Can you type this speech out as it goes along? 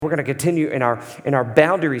We're going to continue in our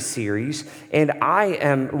boundary series, and I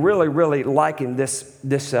am really liking this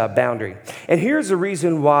boundary. And here's the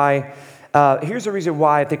reason why.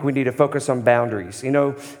 I think we need to focus on boundaries. You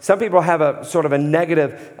know, some people have a sort of a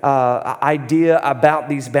negative idea about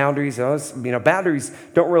these boundaries. Boundaries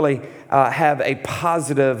don't really have a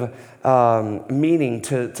positive meaning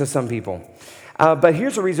to some people. But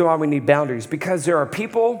here's the reason why we need boundaries: because there are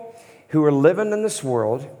people who are living in this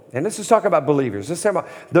world, and let's just talk about believers. Let's talk about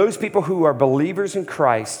those people who are believers in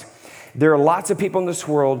Christ. There are lots of people in this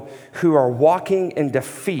world who are walking in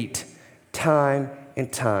defeat time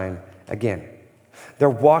and time again. They're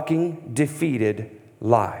walking defeated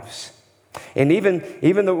lives. And even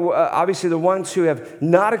obviously the ones who have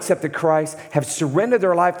not accepted Christ, have surrendered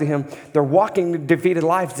their life to Him, they're walking defeated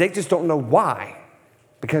lives. They just don't know why.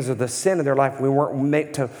 Because of the sin in their life, we weren't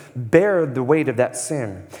meant to bear the weight of that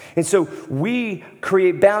sin. And so we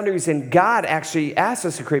create boundaries, and God actually asks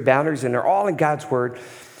us to create boundaries, and they're all in God's Word,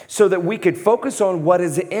 so that we could focus on what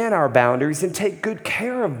is in our boundaries and take good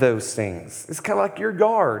care of those things. It's kind of like your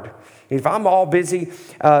yard. If I'm all busy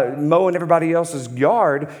mowing everybody else's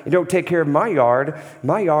yard and don't take care of my yard ain't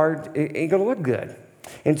going to look good.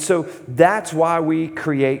 And so that's why we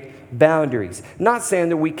create boundaries. Not saying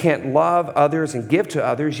that we can't love others and give to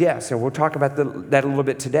others, yes, and we'll talk about that a little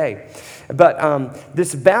bit today. But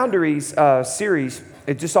this boundaries series,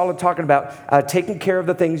 it's just all talking about taking care of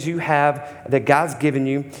the things you have that God's given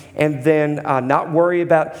you, and then not worry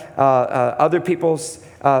about other people's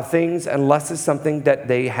things unless it's something that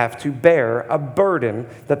they have to bear, a burden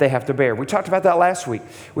that they have to bear. We talked about that last week.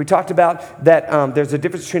 We talked about that there's a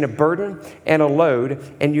difference between a burden and a load,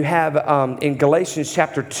 and you have in Galatians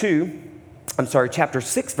chapter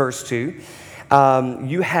 6, verse 2,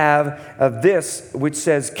 you have this which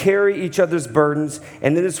says, carry each other's burdens,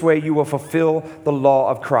 and in this way you will fulfill the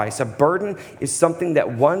law of Christ. A burden is something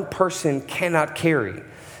that one person cannot carry.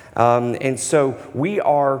 And so we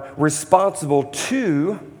are responsible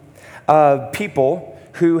to people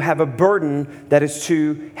who have a burden that is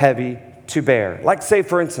too heavy to bear. Like, say,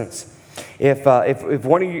 for instance, if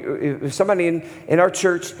somebody in our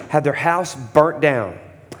church had their house burnt down,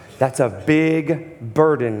 that's a big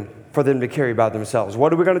burden for them to carry by themselves.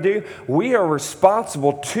 What are we going to do? We are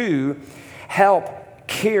responsible to help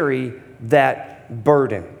carry that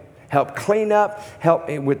burden. Help clean up, help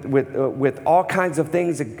with all kinds of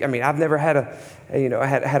things. I mean, I've never had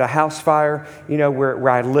a house fire, where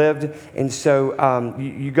I lived, and so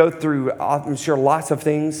you go through, I'm sure, lots of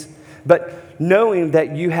things. But knowing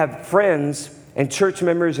that you have friends and church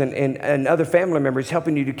members and other family members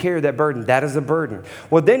helping you to carry that burden, that is a burden.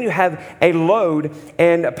 Well, then you have a load,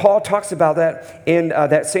 and Paul talks about that in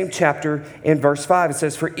that same chapter in verse 5. It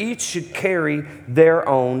says, for each should carry their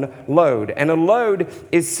own load. And a load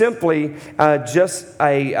is simply just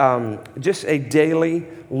a daily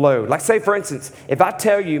load. Like, say, for instance, if I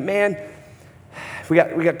tell you, man, we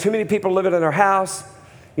got too many people living in our house,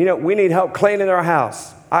 we need help cleaning our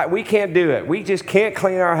house. We can't do it. We just can't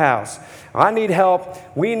clean our house. I need help.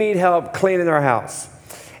 We need help cleaning our house.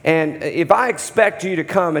 And if I expect you to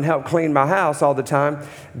come and help clean my house all the time,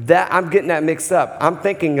 that I'm getting that mixed up. I'm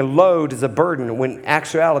thinking a load is a burden, when in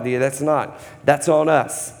actuality that's not. That's on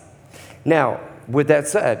us. Now, with that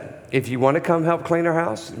said, if you want to come help clean our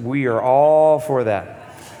house, we are all for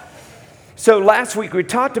that. So last week we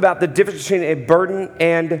talked about the difference between a burden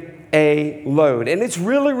and a load. And it's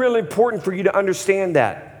really important for you to understand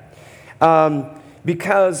that.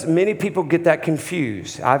 Because many people get that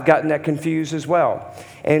confused. I've gotten that confused as well.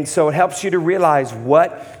 And so it helps you to realize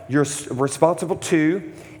what you're responsible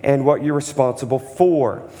to and what you're responsible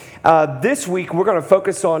for. This week, we're going to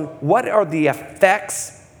focus on what are the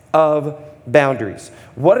effects of boundaries.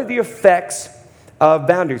 What are the effects of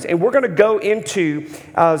boundaries? And we're going to go into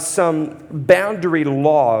some boundary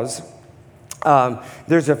laws.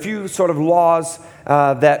 There's a few sort of laws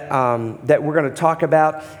that we're going to talk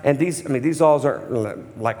about, and these laws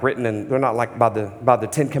aren't like written, and they're not like by the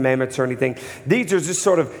Ten Commandments or anything. These are just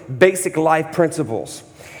sort of basic life principles.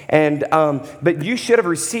 And but you should have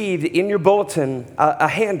received in your bulletin a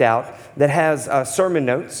handout that has sermon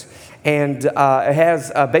notes, and it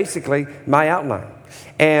has basically my outline.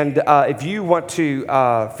 And if you want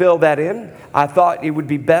to fill that in, I thought it would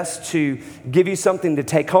be best to give you something to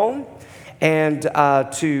take home and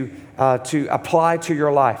to apply to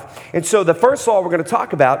your life. And so the first law we're going to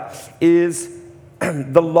talk about is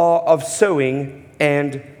the law of sowing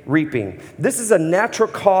and reaping. This is a natural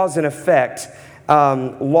cause and effect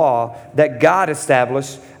law that God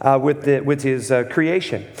established with His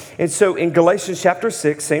creation. And so in Galatians chapter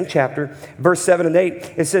 6, same chapter, verse 7 and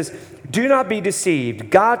 8, it says, do not be deceived.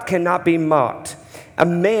 God cannot be mocked. A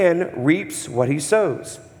man reaps what he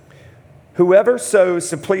sows. Whoever sows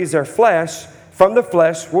to please their flesh, from the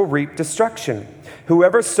flesh will reap destruction.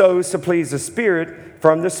 Whoever sows to please the Spirit,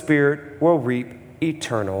 from the Spirit will reap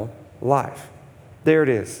eternal life. There it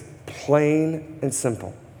is, plain and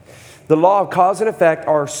simple. The law of cause and effect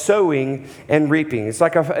are sowing and reaping. It's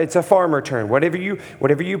a farmer term. Whatever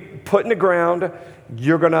you put in the ground,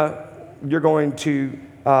 you're going to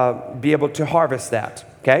be able to harvest that.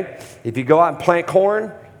 Okay? If you go out and plant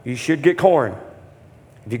corn, you should get corn.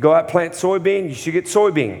 If you go out and plant soybean, you should get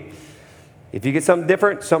soybean. If you get something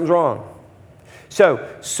different, something's wrong. So,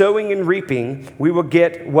 sowing and reaping, we will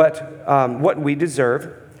get what we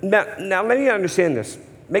deserve. Now let me understand this.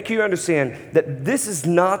 Make you understand that this is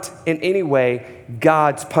not in any way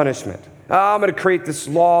God's punishment. I'm going to create this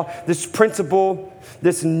law, this principle,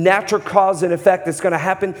 this natural cause and effect that's going to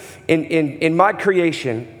happen in my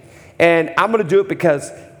creation, and I'm going to do it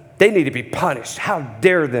because they need to be punished. How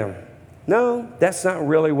dare them? No, that's not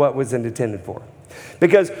really what was intended for.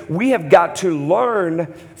 Because we have got to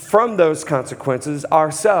learn from those consequences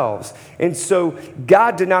ourselves. And so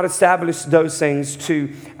God did not establish those things to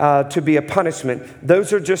be a punishment.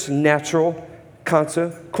 Those are just natural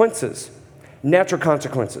consequences. Natural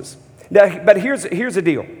consequences. Now, but here's the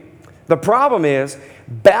deal. The problem is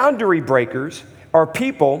boundary breakers are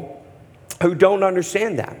people who don't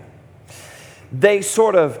understand that. They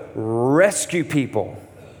sort of rescue people.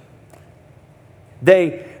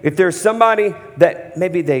 If there's somebody that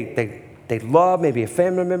maybe they love, maybe a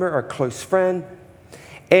family member or a close friend,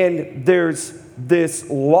 and there's this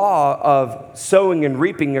law of sowing and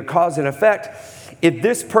reaping, or cause and effect, if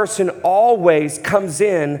this person always comes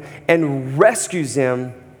in and rescues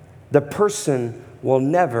them, the person will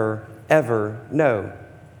never, ever know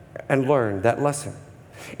and learn that lesson.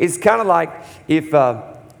 It's kind of like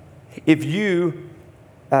if you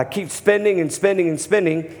keep spending and spending and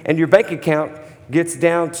spending, and your bank account gets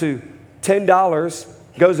down to $10,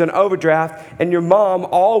 goes in overdraft, and your mom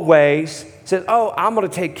always says, "Oh, I'm going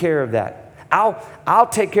to take care of that. I'll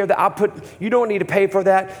take care of that. You don't need to pay for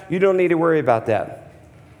that. You don't need to worry about that."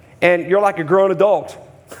 And you're like a grown adult.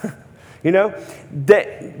 You know,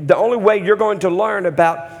 that the only way you're going to learn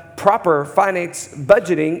about proper finance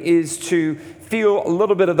budgeting is to feel a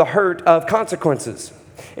little bit of the hurt of consequences.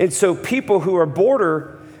 And so people who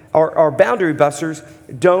are boundary busters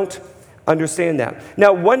don't understand that.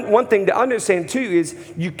 Now, one thing to understand too is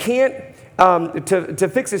you can't,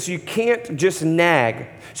 to fix this, you can't just nag.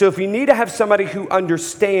 So if you need to have somebody who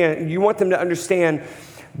you want them to understand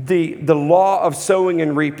the law of sowing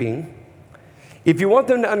and reaping, if you want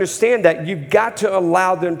them to understand that, you've got to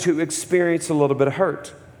allow them to experience a little bit of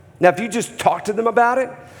hurt. Now, if you just talk to them about it,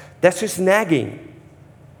 that's just nagging.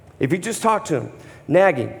 If you just talk to them,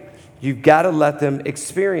 nagging, you've got to let them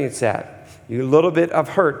experience that. A little bit of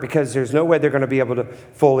hurt, because there's no way they're going to be able to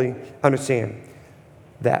fully understand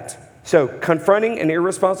that. So confronting an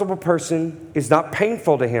irresponsible person is not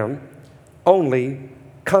painful to him, only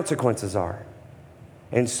consequences are.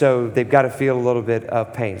 And so they've got to feel a little bit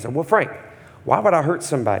of pain. So, well, Frank, why would I hurt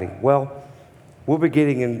somebody? Well, we'll be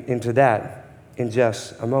getting into that in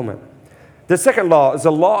just a moment. The second law is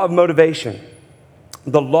the law of motivation.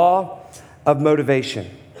 The law of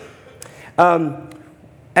motivation.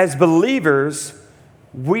 As believers,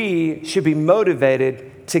 we should be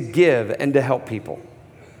motivated to give and to help people.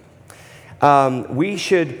 We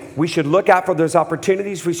should look out for those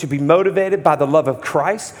opportunities. We should be motivated by the love of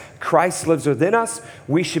Christ. Christ lives within us.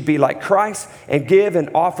 We should be like Christ and give and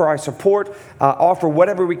offer our support, offer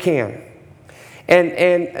whatever we can.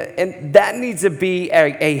 And that needs to be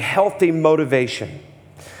a healthy motivation.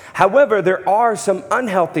 However, there are some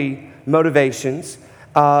unhealthy motivations,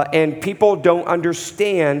 and people don't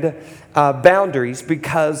understand boundaries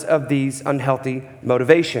because of these unhealthy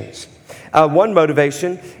motivations. One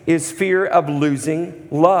motivation is fear of losing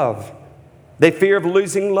love. They fear of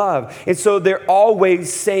losing love. And so they're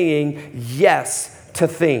always saying yes to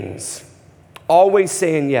things. Always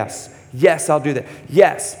saying yes. Yes, I'll do that.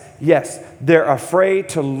 Yes, yes. They're afraid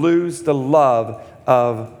to lose the love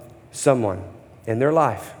of someone in their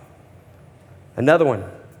life. Another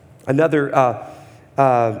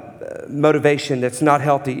motivation that's not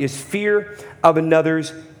healthy is fear of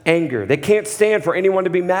another's anger. They can't stand for anyone to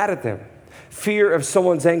be mad at them. Fear of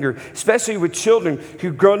someone's anger, especially with children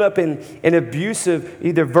who've grown up in abusive,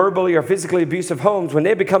 either verbally or physically abusive homes. When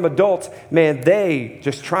they become adults, man, they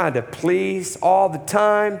just trying to please all the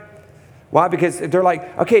time. Why? Because they're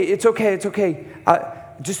like, okay, it's okay.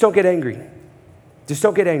 Just don't get angry. Just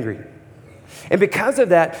don't get angry. And because of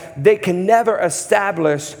that, they can never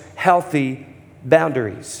establish healthy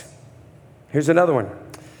boundaries. Here's another one.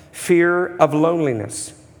 fear of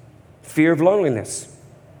loneliness. Fear of loneliness.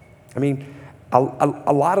 I mean,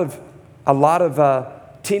 a lot of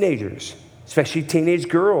teenagers, especially teenage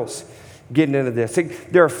girls, getting into this.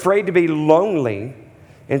 They're afraid to be lonely,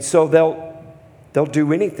 and so they'll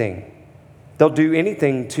do anything. They'll do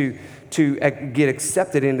anything to get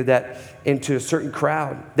accepted into a certain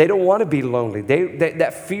crowd. They don't want to be lonely.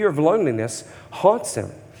 That fear of loneliness haunts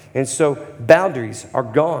them, and so boundaries are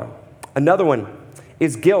gone. Another one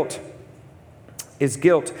is guilt.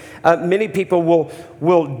 Many people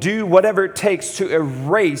will do whatever it takes to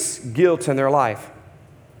erase guilt in their life.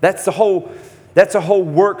 That's a whole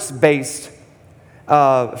works-based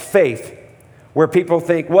faith, where people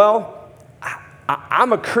think, well,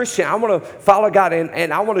 I'm a Christian. I want to follow God,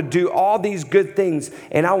 and I want to do all these good things,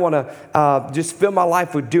 and I want to just fill my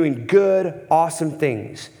life with doing good, awesome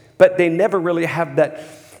things. But they never really have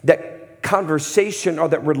that conversation or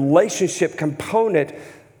that relationship component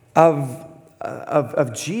of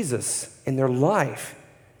Jesus in their life.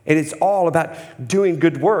 And it's all about doing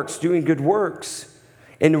good works.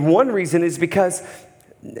 And one reason is because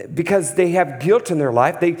they have guilt in their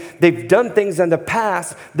life. They've done things in the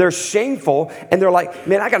past. They're shameful, and they're like,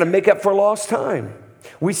 man, I got to make up for lost time.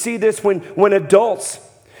 We see this when adults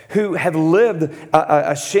who have lived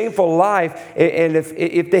a shameful life, and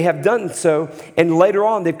if they have done so, and later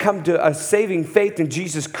on they've come to a saving faith in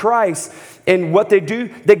Jesus Christ, and what they do,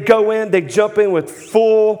 they go in, they jump in with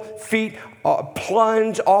full feet,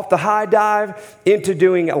 plunge off the high dive into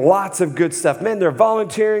doing lots of good stuff. Man, they're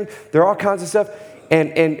volunteering, they're all kinds of stuff.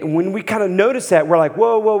 And when we kind of notice that, we're like,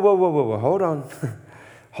 whoa, hold on.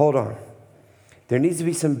 Hold on. There needs to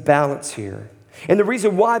be some balance here. And the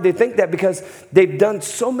reason why they think that, because they've done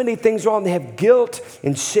so many things wrong. They have guilt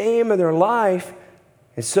and shame in their life.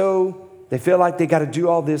 And so they feel like they got to do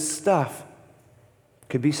all this stuff.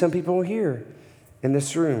 Could be some people here in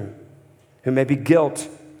this room who maybe guilt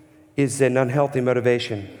is an unhealthy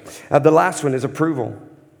motivation. The last one is approval.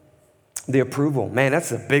 The approval. Man,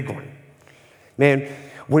 that's a big one. Man,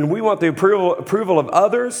 when we want the approval of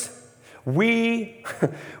others, we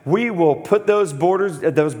will put those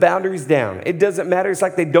boundaries down. It doesn't matter. It's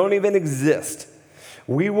like they don't even exist.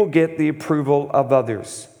 We will get the approval of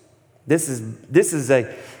others. This is an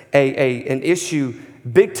issue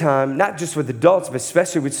big time, not just with adults, but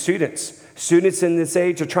especially with students. Students in this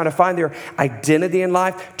age are trying to find their identity in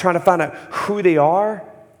life, trying to find out who they are.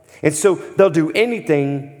 And so they'll do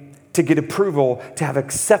anything to get approval, to have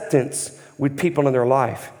acceptance with people in their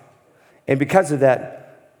life. And because of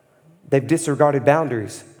that, they've disregarded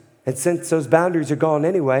boundaries. And since those boundaries are gone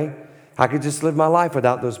anyway, I could just live my life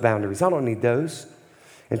without those boundaries. I don't need those.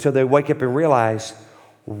 Until they wake up and realize,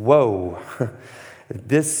 whoa,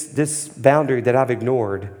 this boundary that I've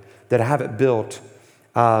ignored, that I haven't built,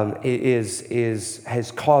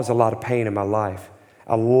 has caused a lot of pain in my life,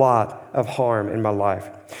 a lot of harm in my life.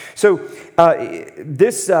 So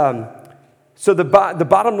the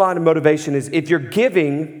bottom line of motivation is, if your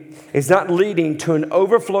giving is not leading to an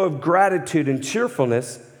overflow of gratitude and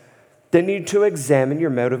cheerfulness, then you need to examine your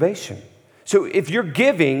motivation. So if you're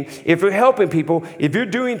giving, if you're helping people, if you're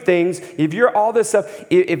doing things, if you're all this stuff,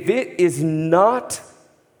 if it is not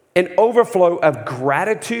an overflow of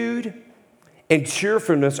gratitude and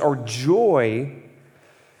cheerfulness or joy,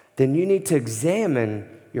 then you need to examine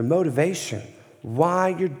your motivation, why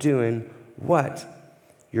you're doing what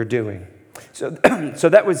you're doing. So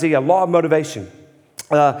that was the law of motivation.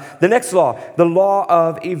 The next law, the law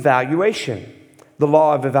of evaluation. The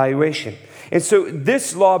law of evaluation. And so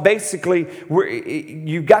this law, basically,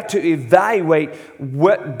 you've got to evaluate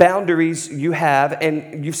what boundaries you have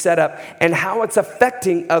and you've set up and how it's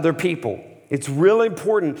affecting other people. It's really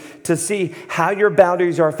important to see how your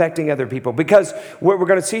boundaries are affecting other people, because what we're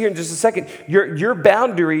going to see here in just a second, your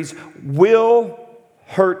boundaries will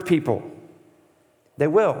hurt people. They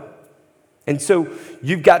will. And so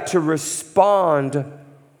you've got to respond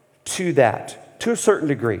to that to a certain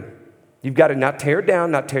degree. You've got to not tear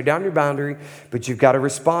down your boundary, but you've got to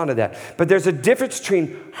respond to that. But there's a difference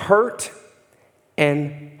between hurt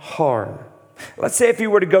and harm. Let's say if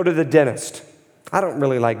you were to go to the dentist. I don't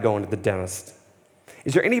really like going to the dentist.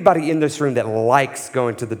 Is there anybody in this room that likes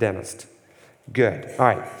going to the dentist? Good. All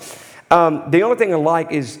right. The only thing I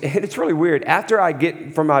like is, and it's really weird, after I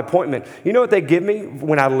get from my appointment, you know what they give me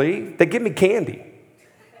when I leave? They give me candy.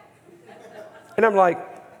 And I'm like,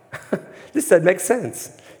 this doesn't make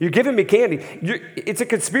sense. You're giving me candy. It's a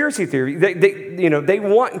conspiracy theory. They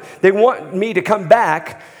want me to come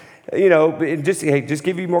back just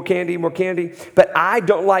give you more candy, more candy. But I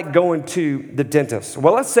don't like going to the dentist.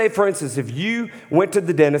 Well, let's say, for instance, if you went to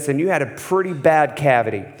the dentist and you had a pretty bad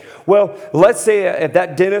cavity. Well, let's say at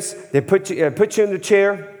that dentist, they put you in the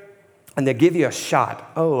chair and they give you a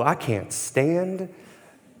shot. Oh, I can't stand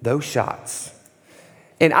those shots.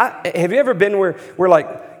 And have you ever been where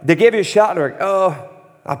like they gave you a shot and they're like, oh,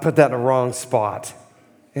 I put that in the wrong spot.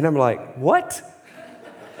 And I'm like, what?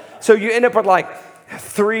 So you end up with like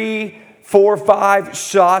 3, 4, 5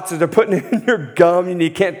 shots that they're putting in your gum and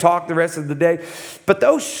you can't talk the rest of the day. But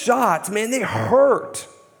those shots, man, they hurt.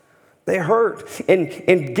 They hurt. And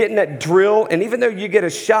getting that drill, and even though you get a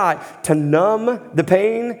shot to numb the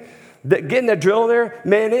pain, getting that drill in there,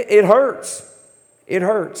 man, it hurts. It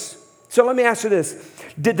hurts. So let me ask you this.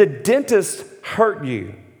 Did the dentist hurt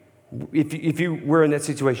you if you were in that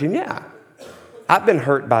situation? Yeah. I've been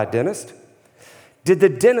hurt by a dentist. Did the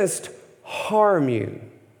dentist harm you?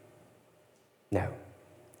 No.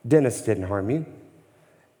 Dentist didn't harm you.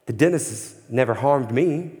 The dentist has never harmed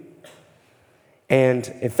me. And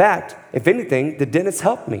in fact, if anything, the dentist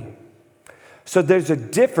helped me. So there's a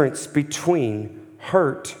difference between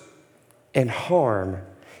hurt and harm.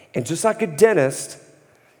 And just like a dentist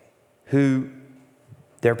who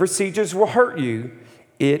their procedures will hurt you,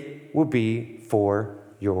 it will be for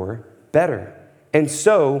your better. And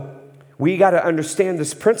so we got to understand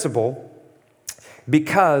this principle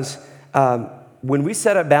because when we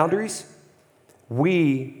set up boundaries,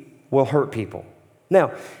 we will hurt people.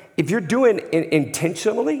 Now, if you're doing it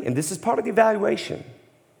intentionally, and this is part of the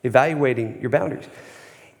evaluating your boundaries.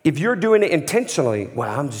 If you're doing it intentionally,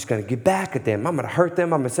 well, I'm just going to get back at them. I'm going to hurt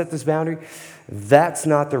them. I'm going to set this boundary. That's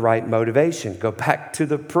not the right motivation. Go back to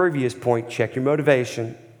the previous point. Check your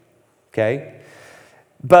motivation. Okay?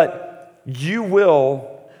 But you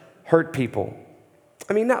will hurt people.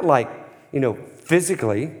 I mean, not like,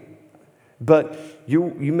 physically, but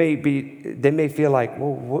they may feel like,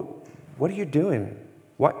 well, what are you doing?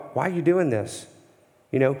 Why are you doing this?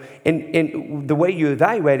 And the way you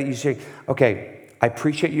evaluate it, you say, okay, I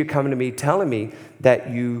appreciate you coming to me, telling me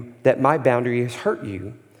that my boundary has hurt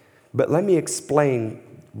you, but let me explain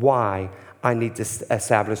why I need to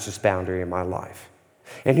establish this boundary in my life.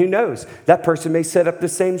 And who knows, that person may set up the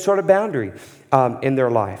same sort of boundary in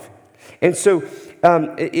their life. And so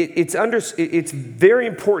it's very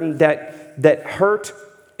important that hurt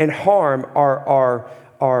and harm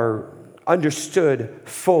are understood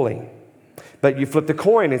fully. But you flip the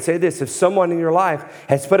coin and say this: if someone in your life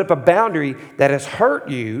has put up a boundary that has hurt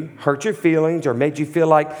your feelings, or made you feel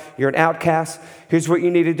like you're an outcast, here's what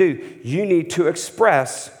you need to do. You need to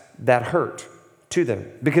express that hurt to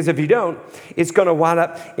them. Because if you don't, it's going to wind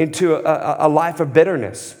up into a life of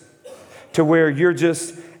bitterness, to where you're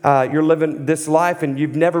living this life and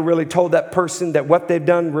you've never really told that person that what they've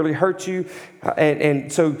done really hurt you.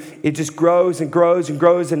 And so it just grows and grows and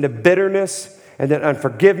grows into bitterness and then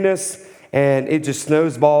unforgiveness. And it just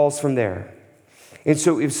snowballs from there. And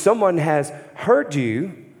so if someone has hurt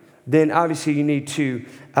you, then obviously you need to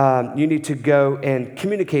go and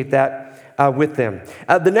communicate that with them.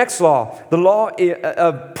 The next law, the law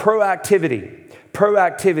of proactivity.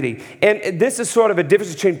 Proactivity. And this is sort of a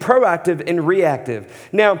difference between proactive and reactive.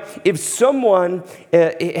 Now, if someone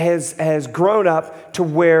has grown up to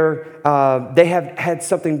where they have had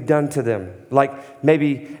something done to them, like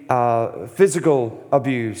maybe physical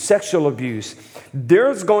abuse, sexual abuse,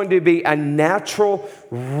 there's going to be a natural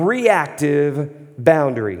reactive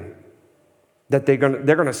boundary that they're going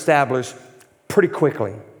to establish pretty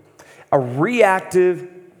quickly. A reactive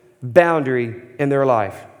boundary in their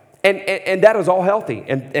life. And that is all healthy,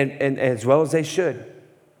 and as well as they should.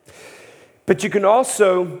 But you can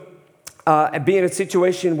also be in a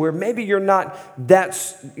situation where maybe you're not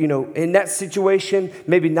in that situation,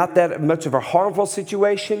 maybe not that much of a harmful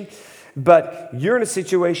situation, but you're in a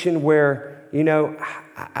situation where,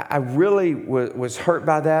 I really was hurt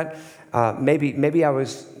by that. Maybe you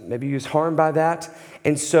was harmed by that.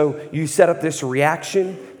 And so you set up this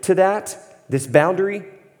reaction to that, this boundary.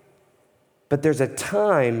 But there's a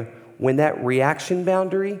time when that reaction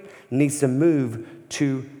boundary needs to move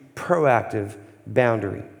to proactive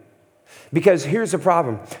boundary. Because here's the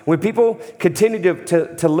problem. When people continue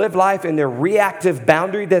to live life in their reactive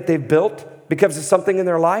boundary that they've built because of something in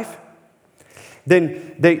their life,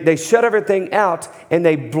 then they shut everything out and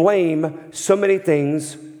they blame so many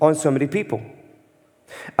things on so many people.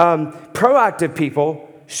 Proactive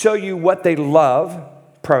people show you what they love,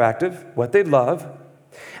 what they love,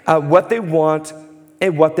 what they want,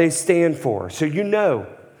 and what they stand for. So you know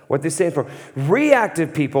what they stand for.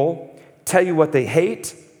 Reactive people tell you what they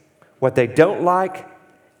hate, what they don't like,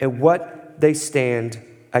 and what they stand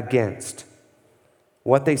against.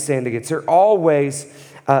 What they stand against. They're always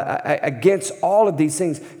against all of these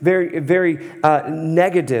things, very, very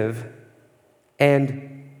negative,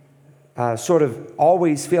 and sort of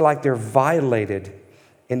always feel like they're violated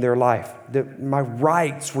in their life. My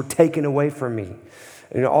rights were taken away from me.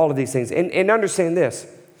 All of these things. And understand this.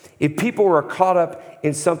 If people are caught up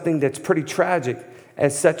in something that's pretty tragic,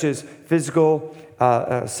 as such as physical,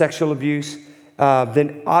 sexual abuse,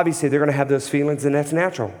 then obviously they're going to have those feelings, and that's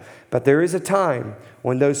natural. But there is a time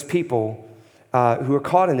when those people who are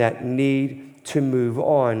caught in that need to move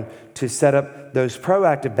on, to set up those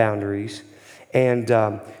proactive boundaries, and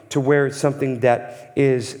to where it's something that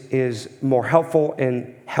is more helpful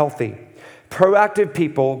and healthy. Proactive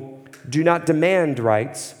people do not demand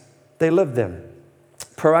rights, they live them.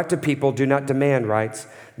 Proactive people do not demand rights,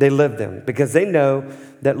 they live them, because they know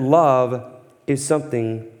that love is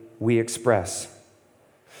something we express.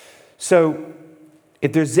 So,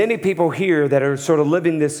 if there's any people here that are sort of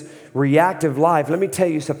living this reactive life, let me tell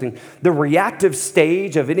you something. The reactive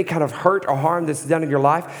stage of any kind of hurt or harm that's done in your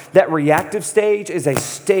life, that reactive stage is a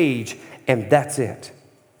stage, and that's it.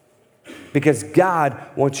 Because God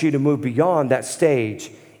wants you to move beyond that stage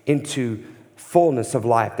into fullness of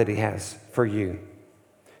life that He has for you.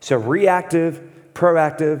 So reactive,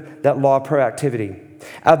 proactive, that law of proactivity.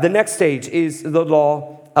 The next stage is the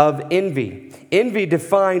law of envy. Envy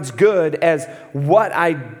defines good as what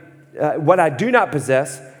I do not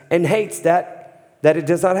possess, and hates that it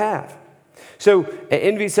does not have. So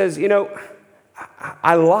envy says,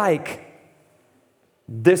 I like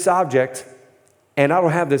this object and I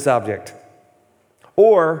don't have this object.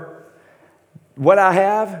 Or what I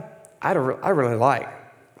have, I really like.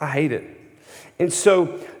 I hate it. And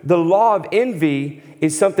so the law of envy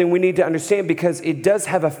is something we need to understand, because it does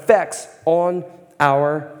have effects on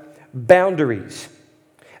our boundaries.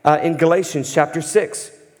 In Galatians chapter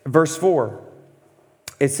 6, verse 4,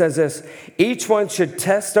 it says this: each one should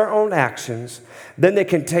test their own actions, then they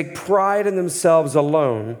can take pride in themselves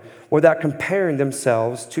alone without comparing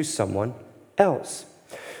themselves to someone else.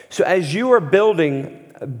 So as you are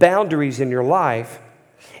building boundaries in your life,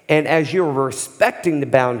 and as you're respecting the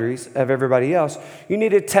boundaries of everybody else, you need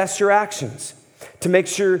to test your actions to make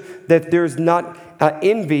sure that there's not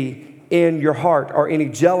envy in your heart or any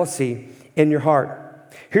jealousy in your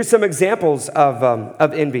heart. Here's some examples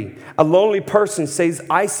of envy. A lonely person stays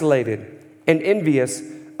isolated and envious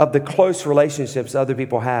of the close relationships other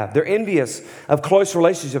people have. They're envious of close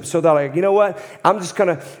relationships, so they're like, you know what? I'm just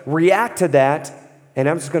going to react to that, and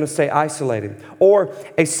I'm just going to stay isolated. Or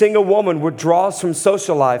a single woman withdraws from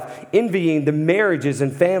social life, envying the marriages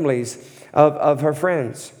and families of her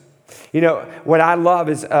friends. What I love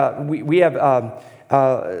is we have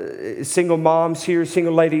single moms here,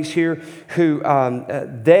 single ladies here who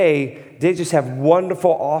they just have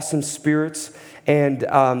wonderful, awesome spirits,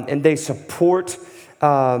 and they support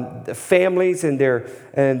the families, and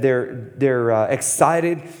they're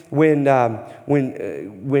excited when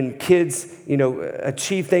kids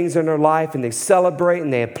achieve things in their life, and they celebrate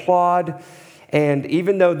and they applaud. And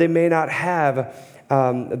even though they may not have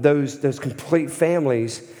those complete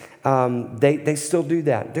families, they still do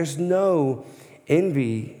that. There's no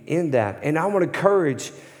envy in that. And I want to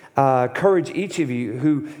encourage each of you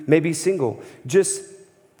who may be single, just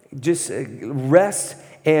rest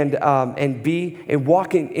and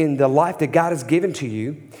walk in the life that God has given to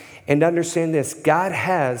you, and understand this: God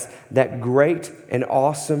has that great and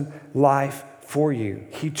awesome life for you.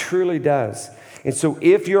 He truly does. And so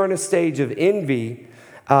if you're in a stage of envy,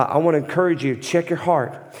 I want to encourage you to check your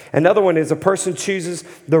heart. Another one is a person chooses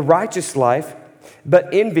the righteous life,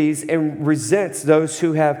 but envies and resents those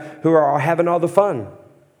who are having all the fun.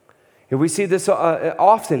 And we see this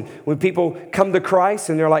often when people come to Christ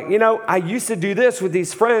and they're like, I used to do this with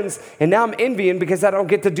these friends, and now I'm envying because I don't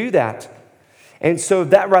get to do that. And so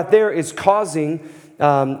that right there is causing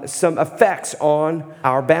some effects on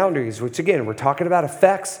our boundaries, which again, we're talking about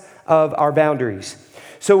effects of our boundaries.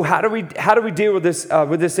 So how do we deal with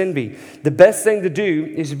this envy? The best thing to do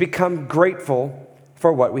is to become grateful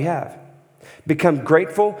for what we have. Become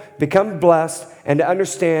grateful, become blessed, and to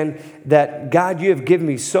understand that, God, you have given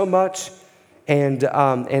me so much, and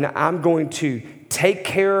I'm going to take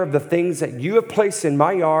care of the things that you have placed in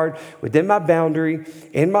my yard, within my boundary,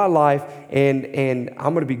 in my life, and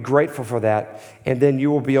I'm going to be grateful for that. And then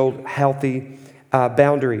you will build healthy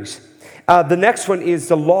boundaries. The next one is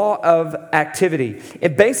the law of activity.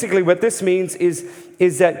 And basically what this means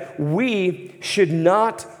is that we should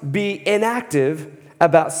not be inactive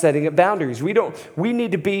about setting up boundaries. We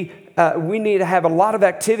need to be need to have a lot of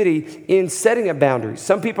activity in setting up boundaries.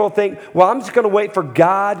 Some people think, well, I'm just going to wait for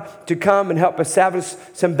God to come and help establish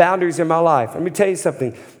some boundaries in my life. Let me tell you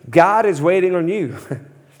something. God is waiting on you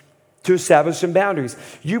to establish some boundaries.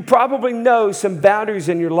 You probably know some boundaries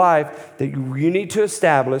in your life that you need to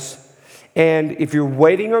establish. And if you're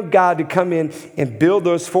waiting on God to come in and build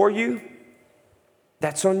those for you,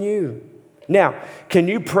 that's on you. Now, can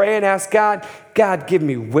you pray and ask God, God, give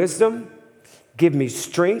me wisdom, give me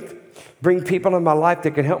strength, bring people in my life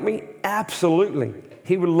that can help me? Absolutely.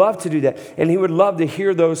 He would love to do that. And he would love to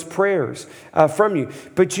hear those prayers from you.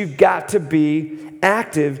 But you've got to be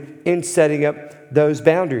active in setting up those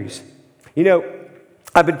boundaries. You know,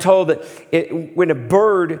 I've been told that when a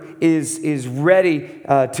bird is ready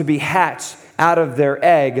to be hatched out of their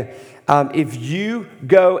egg, if you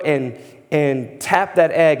go and tap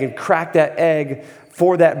that egg and crack that egg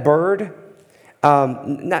for that bird,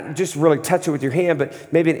 not just really touch it with your hand,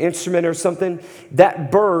 but maybe an instrument or something,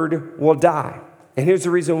 that bird will die. And here's the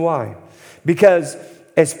reason why. Because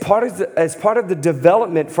as part of the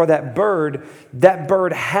development for that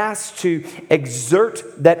bird has to exert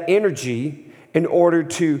that energy in order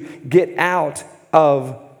to get out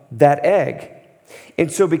of that egg. And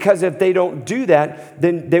so because if they don't do that,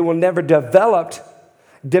 then they will never develop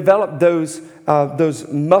those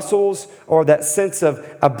muscles or that sense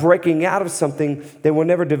of breaking out of something. They will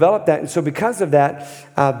never develop that. And so because of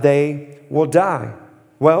that, they will die.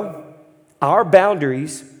 Well, our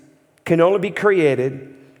boundaries can only be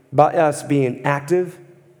created by us being active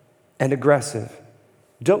and aggressive.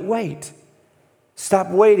 Don't wait. Stop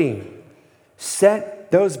waiting.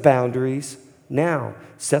 Set those boundaries now.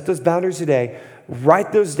 Set those boundaries today.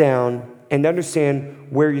 Write those down and understand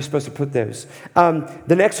where you're supposed to put those.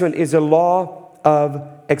 The next one is a law of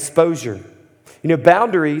exposure. You know,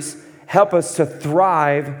 boundaries help us to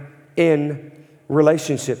thrive in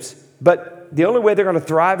relationships. But the only way they're going to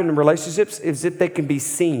thrive in relationships is if they can be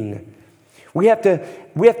seen. We have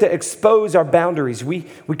to expose our boundaries. We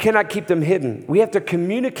cannot keep them hidden. We have to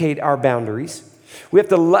communicate our boundaries. We have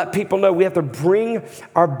to let people know. We have to bring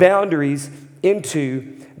our boundaries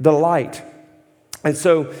into the light. And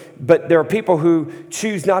so, but there are people who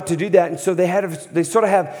choose not to do that, and so they sort of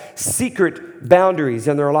have secret boundaries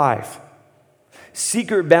in their life.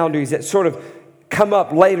 Secret boundaries that sort of come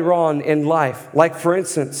up later on in life. Like, for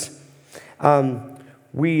instance,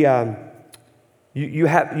 you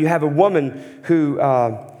have a woman who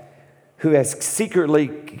has secretly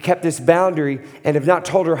kept this boundary and have not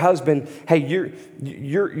told her husband, hey,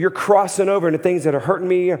 you're crossing over into things that are hurting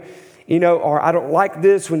me, you know, or I don't like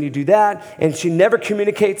this when you do that. And she never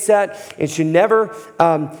communicates that, and she never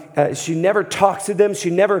talks to them. She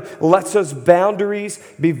never lets those boundaries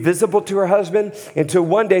be visible to her husband until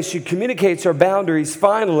one day she communicates her boundaries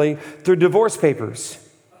finally through divorce papers.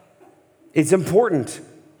 It's important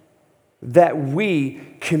that we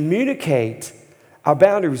communicate our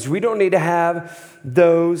boundaries. We don't need to have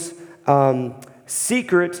those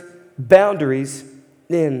secret boundaries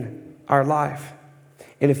in our life.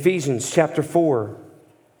 In Ephesians chapter 4,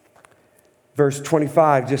 verse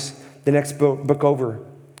 25, just the next book over,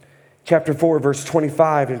 chapter 4, verse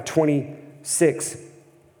 25 and 26,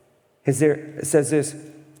 it says this,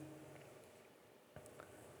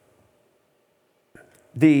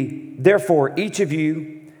 therefore, each of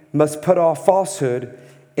you must put off falsehood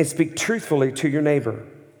and speak truthfully to your neighbor.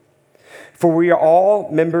 For we are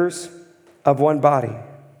all members of one body.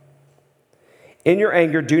 In your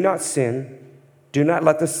anger, do not sin. Do not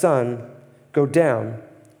let the sun go down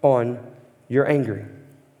on your anger.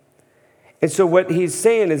 And so what he's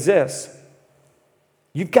saying is this.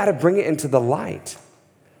 You've got to bring it into the light.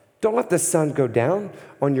 Don't let the sun go down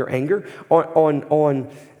on your anger,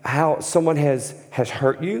 on how someone has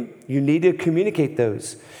hurt you. You need to communicate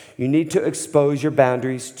those. You need to expose your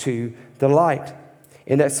boundaries to the light.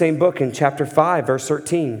 In that same book, in chapter 5, verse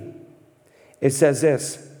 13, it says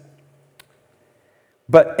this,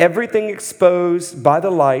 but everything exposed by the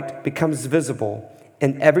light becomes visible,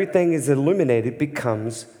 and everything is illuminated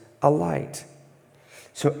becomes a light.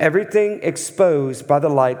 So everything exposed by the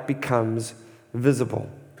light becomes visible.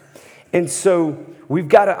 And so we've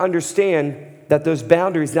got to understand that those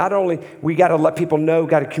boundaries, not only we got to let people know,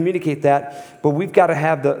 got to communicate that, but we've got to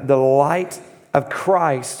have the light of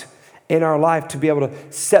Christ in our life to be able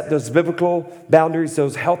to set those biblical boundaries,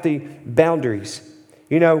 those healthy boundaries.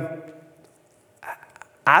 You know,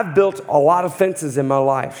 I've built a lot of fences in my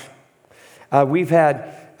life. I'm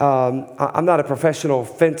not a professional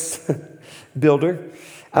fence builder,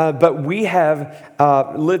 but we have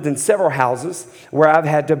lived in several houses where I've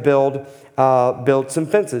had to build some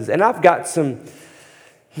fences. And I've got some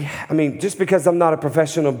Yeah, I mean, just because I'm not a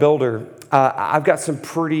professional builder, I've got some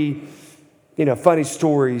pretty, funny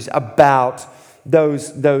stories about those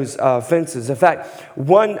fences. In fact,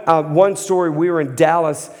 one story, we were in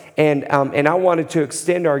Dallas, and I wanted to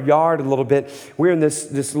extend our yard a little bit. We're in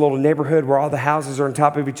this little neighborhood where all the houses are on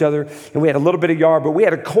top of each other, and we had a little bit of yard, but we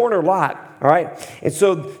had a corner lot. All right. And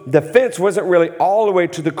so the fence wasn't really all the way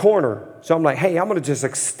to the corner. So I'm like, hey, I'm going to just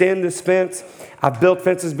extend this fence. I've built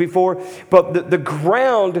fences before, but the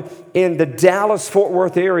ground in the Dallas-Fort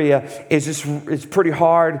Worth area it's pretty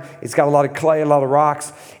hard. It's got a lot of clay, a lot of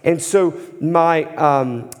rocks. And so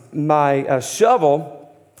my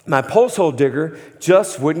shovel, my post hole digger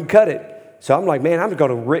just wouldn't cut it. So I'm like, man, I'm going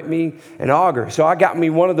to rip me an auger. So I got me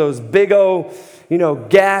one of those big old,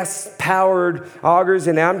 gas-powered augers,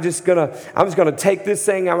 and I'm just gonna take this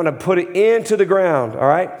thing. I'm gonna put it into the ground. All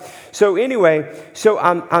right. So anyway,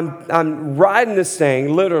 I'm riding this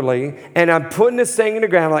thing literally, and I'm putting this thing in the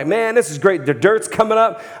ground. I'm like, man, this is great. The dirt's coming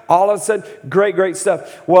up. All of a sudden, great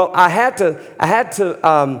stuff. Well, I had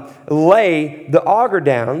to lay the auger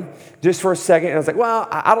down just for a second. And I was like, well,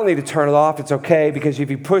 I don't need to turn it off. It's okay, because if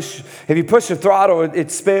you push the throttle,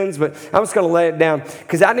 it spins. But I'm just going to lay it down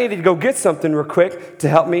because I needed to go get something real quick to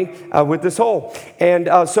help me with this hole. And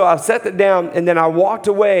so I set it down, and then I walked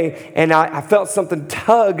away, and I felt something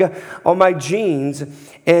tug on my jeans,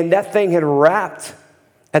 and that thing had wrapped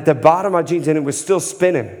at the bottom of my jeans, and it was still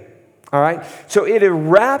spinning. All right? So it had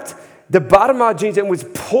wrapped the bottom of my jeans and was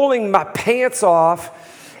pulling my pants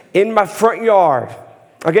off in my front yard.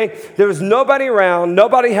 Okay? There was nobody around,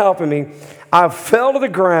 nobody helping me. I fell to the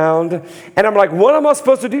ground, and I'm like, what am I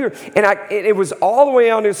supposed to do? And it was all the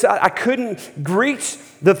way on the side. I couldn't reach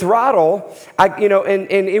the throttle,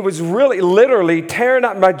 and it was really literally tearing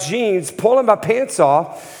up my jeans, pulling my pants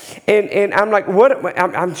off. And I'm like, what?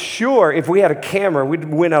 I'm sure if we had a camera, we'd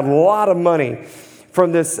win a lot of money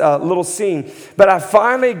from this little scene. But I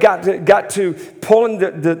finally got to pulling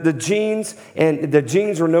the jeans, and the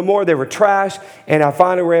jeans were no more. They were trash, and I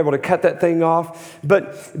finally were able to cut that thing off.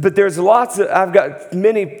 But there's I've got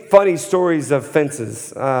many funny stories of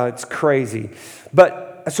fences. It's crazy.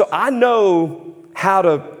 But so I know how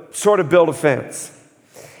to sort of build a fence.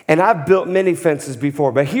 And I've built many fences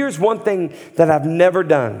before. But here's one thing that I've never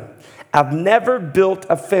done. I've never built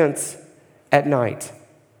a fence at night.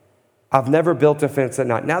 I've never built a fence at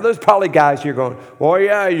night. Now, there's probably guys here going, well,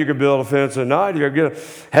 yeah, you could build a fence at night. You could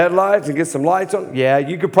get headlights and get some lights on. Yeah,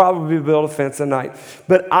 you could probably build a fence at night.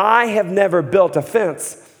 But I have never built a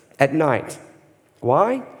fence at night.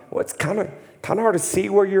 Why? Well, it's kind of hard to see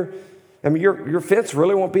where your fence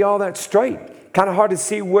really won't be all that straight. Kind of hard to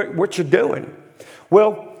see what you're doing.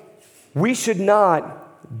 Well, we should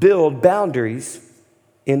not build boundaries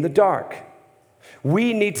in the dark.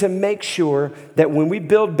 We need to make sure that when we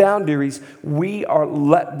build boundaries, we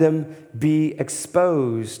let them be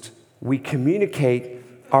exposed. We communicate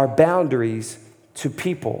our boundaries to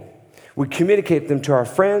people. We communicate them to our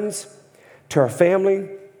friends, to our family,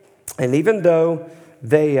 and even though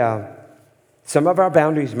some of our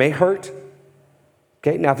boundaries may hurt.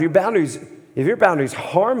 Okay, now if your boundaries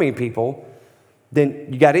harming people, then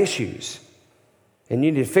you got issues, and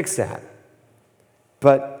you need to fix that.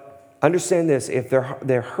 But understand this, if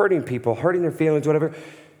they're hurting people, hurting their feelings, whatever,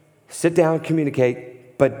 sit down,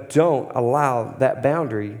 communicate, but don't allow that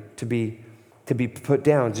boundary to be put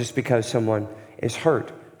down just because someone is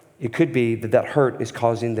hurt. It could be that hurt is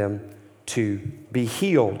causing them to be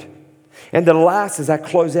healed. And the last, as I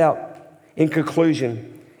close out in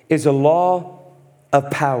conclusion, is a law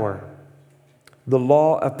of power. The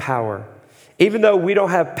law of power. Even though we don't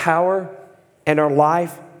have power in our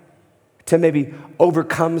life to maybe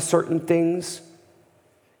overcome certain things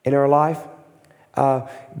in our life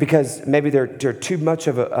because maybe they're too much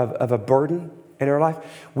of a burden in our life,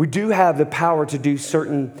 we do have the power to do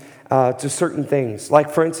certain things. Like,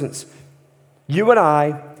 for instance, you and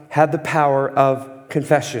I have the power of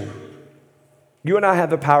confession. You and I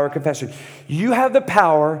have the power of confession. You have the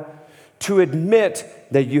power to admit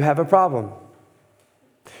that you have a problem.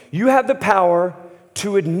 You have the power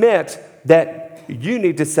to admit that you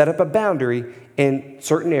need to set up a boundary in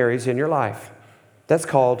certain areas in your life. That's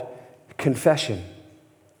called confession.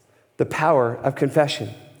 The power of confession.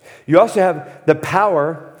 You also have the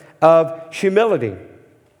power of humility.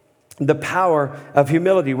 The power of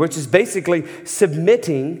humility, which is basically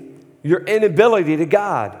submitting your inability to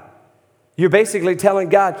God. You're basically telling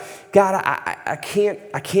God, I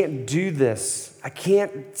can't do this. I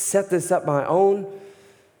can't set this up my own.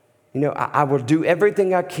 I will do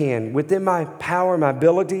everything I can within my power, my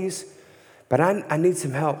abilities, but I need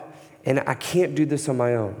some help, and I can't do this on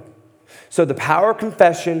my own. So the power of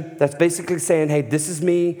confession, that's basically saying, hey, this is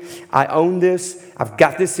me. I own this. I've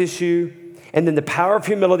got this issue. And then the power of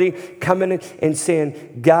humility, coming in and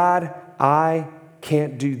saying, God, I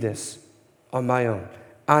can't do this on my own.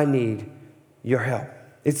 I need your help.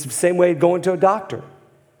 It's the same way going to a doctor,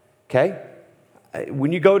 okay?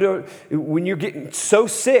 When you're getting so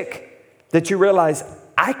sick that you realize,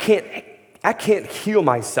 I can't heal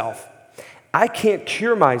myself. I can't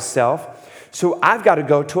cure myself, so I've got to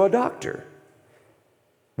go to a doctor.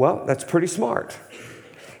 Well, that's pretty smart.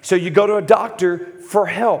 So you go to a doctor for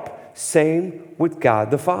help. Same with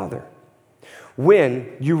God the Father.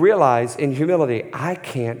 When you realize in humility, I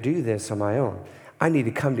can't do this on my own. I need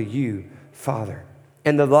to come to you, Father.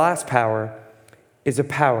 And the last power is a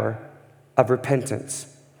power of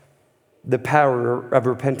repentance. The power of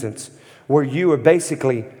repentance, where you are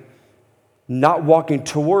basically not walking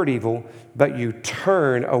toward evil, but you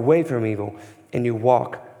turn away from evil and you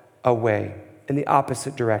walk away in the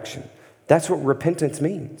opposite direction. That's what repentance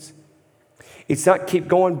means. It's not keep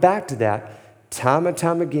going back to that time and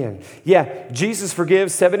time again. Yeah, Jesus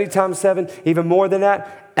forgives 70 times 7, even more than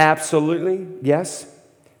that. Absolutely, yes.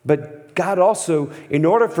 But God also, in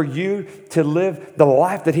order for you to live the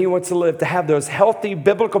life that He wants to live, to have those healthy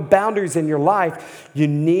biblical boundaries in your life, you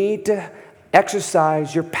need to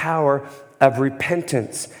exercise your power of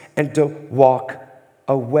repentance and to walk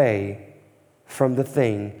away from the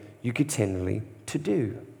thing you continually to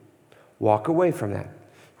do. Walk away from that.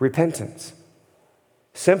 Repentance.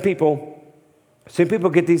 Some people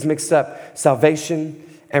get these mixed up,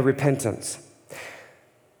 salvation and repentance.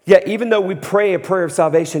 Yeah, even though we pray a prayer of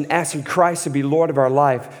salvation, asking Christ to be Lord of our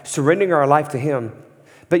life, surrendering our life to Him,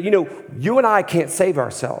 but you and I can't save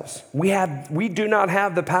ourselves. We do not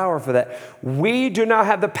have the power for that. We do not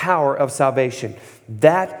have the power of salvation.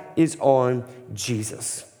 That is on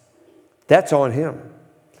Jesus. That's on Him.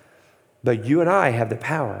 But you and I have the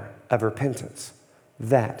power of repentance.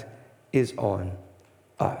 That is on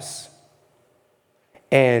us.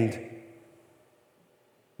 And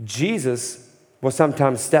Jesus will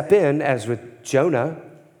sometimes step in, as with Jonah,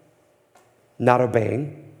 not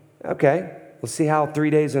obeying. Okay, we'll see how 3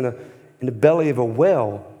 days in the belly of a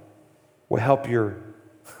whale will help your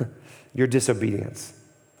disobedience.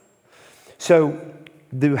 So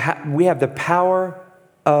we have the power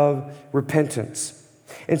of repentance.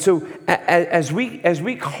 And so as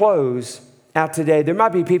we close out today, there might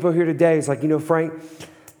be people here today, it's like, Frank,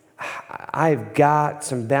 I've got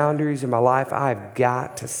some boundaries in my life I've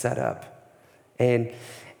got to set up. And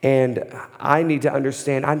I need to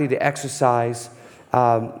understand, I need to exercise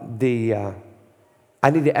the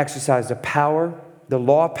power, the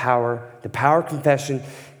law of power, the power of confession.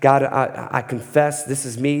 God, I confess this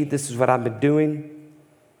is me, this is what I've been doing,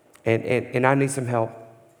 and I need some help.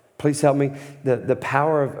 Please help me. The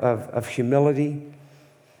power of humility,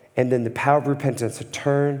 and then the power of repentance to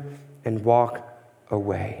turn and walk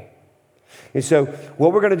away. And so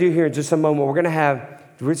what we're going to do here in just a moment, we're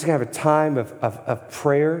just going to have a time of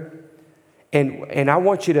prayer. And I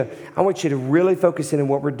want you to really focus in on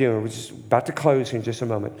what we're doing. We're just about to close here in just a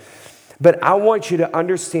moment. But I want you to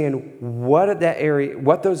understand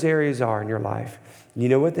what those areas are in your life. You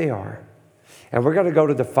know what they are. And we're going to go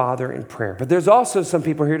to the Father in prayer. But there's also some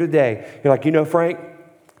people here today. You're like, Frank,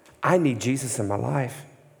 I need Jesus in my life.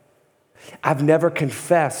 I've never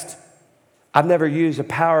confessed. I've never used the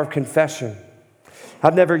power of confession.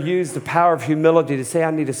 I've never used the power of humility to say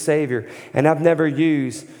I need a Savior. And I've never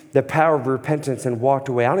used the power of repentance and walked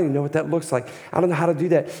away. I don't even know what that looks like. I don't know how to do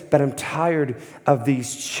that. But I'm tired of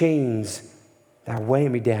these chains that are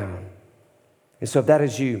weighing me down. And so if that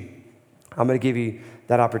is you, I'm going to give you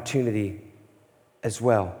that opportunity as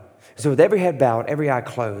well. So with every head bowed, every eye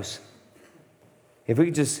closed, if we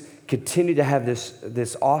could just continue to have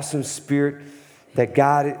this awesome spirit that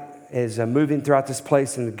God is moving throughout this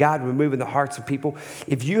place, and God will move in the hearts of people.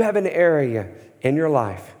 If you have an area in your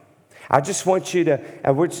life, I just want you to,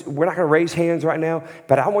 we're not going to raise hands right now,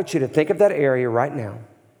 but I want you to think of that area right now.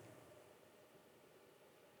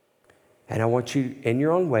 And I want you, in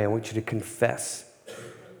your own way, I want you to confess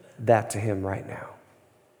that to Him right now.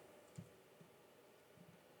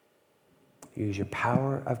 Use your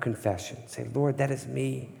power of confession. Say, Lord, that is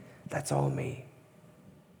me. That's all me.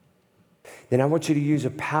 Then I want you to use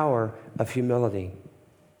a power of humility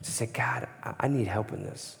to say, God, I need help in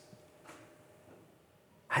this.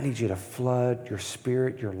 I need you to flood your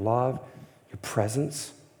spirit, your love, your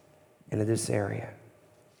presence into this area.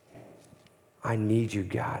 I need you,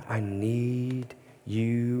 God. I need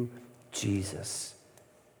you, Jesus.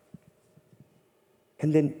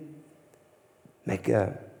 And then make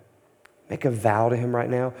a Make a vow to him right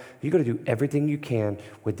now. You're going to do everything you can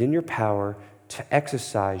within your power to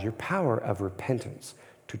exercise your power of repentance,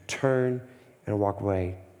 to turn and walk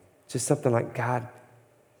away. Just something like, God,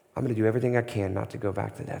 I'm going to do everything I can not to go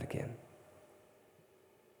back to that again.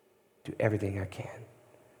 Do everything I can.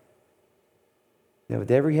 Now, with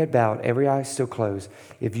every head bowed, every eye still closed,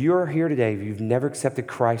 if you're here today, if you've never accepted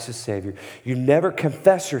Christ as Savior, you've never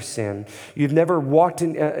confessed your sin, you've never walked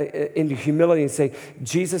into humility and say,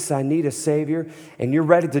 Jesus, I need a Savior, and you're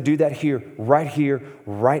ready to do that here,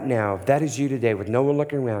 right now. If that is you today, with no one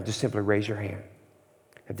looking around, just simply raise your hand.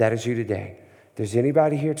 If that is you today, if there's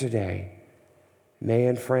anybody here today,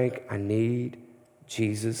 man, Frank, I need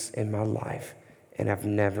Jesus in my life, and I've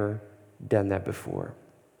never done that before.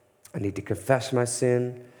 I need to confess my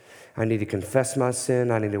sin. I need to confess my sin.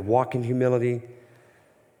 I need to walk in humility.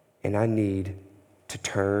 And I need to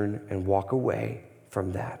turn and walk away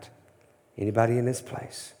from that. Anybody in this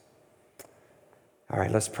place? All right,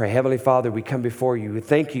 let's pray. Heavenly Father, we come before you. We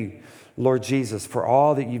thank you, Lord Jesus, for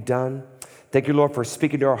all that you've done. Thank you, Lord, for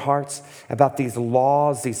speaking to our hearts about these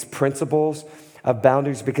laws, these principles of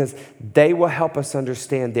boundaries, because they will help us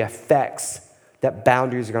understand the effects that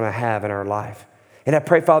boundaries are going to have in our life. And I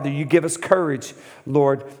pray, Father, you give us courage,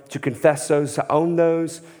 Lord, to confess those, to own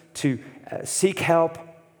those, to seek help,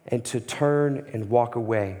 and to turn and walk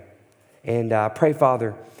away. And I pray,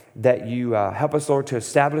 Father, that you help us, Lord, to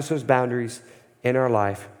establish those boundaries in our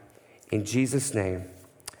life. In Jesus' name,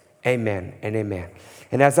 amen and amen.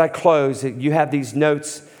 And as I close, you have these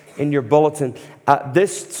notes in your bulletin.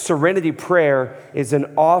 This serenity prayer is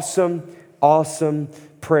an awesome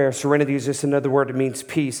prayer. Serenity is just another word that means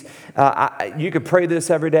peace. You could pray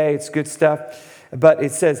this every day. It's good stuff. But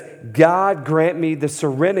it says, God grant me the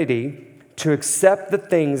serenity to accept the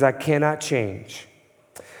things I cannot change,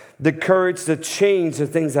 the courage to change the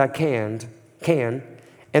things I can,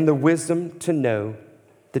 and the wisdom to know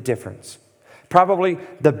the difference. Probably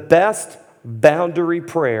the best boundary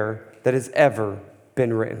prayer that has ever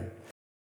been written.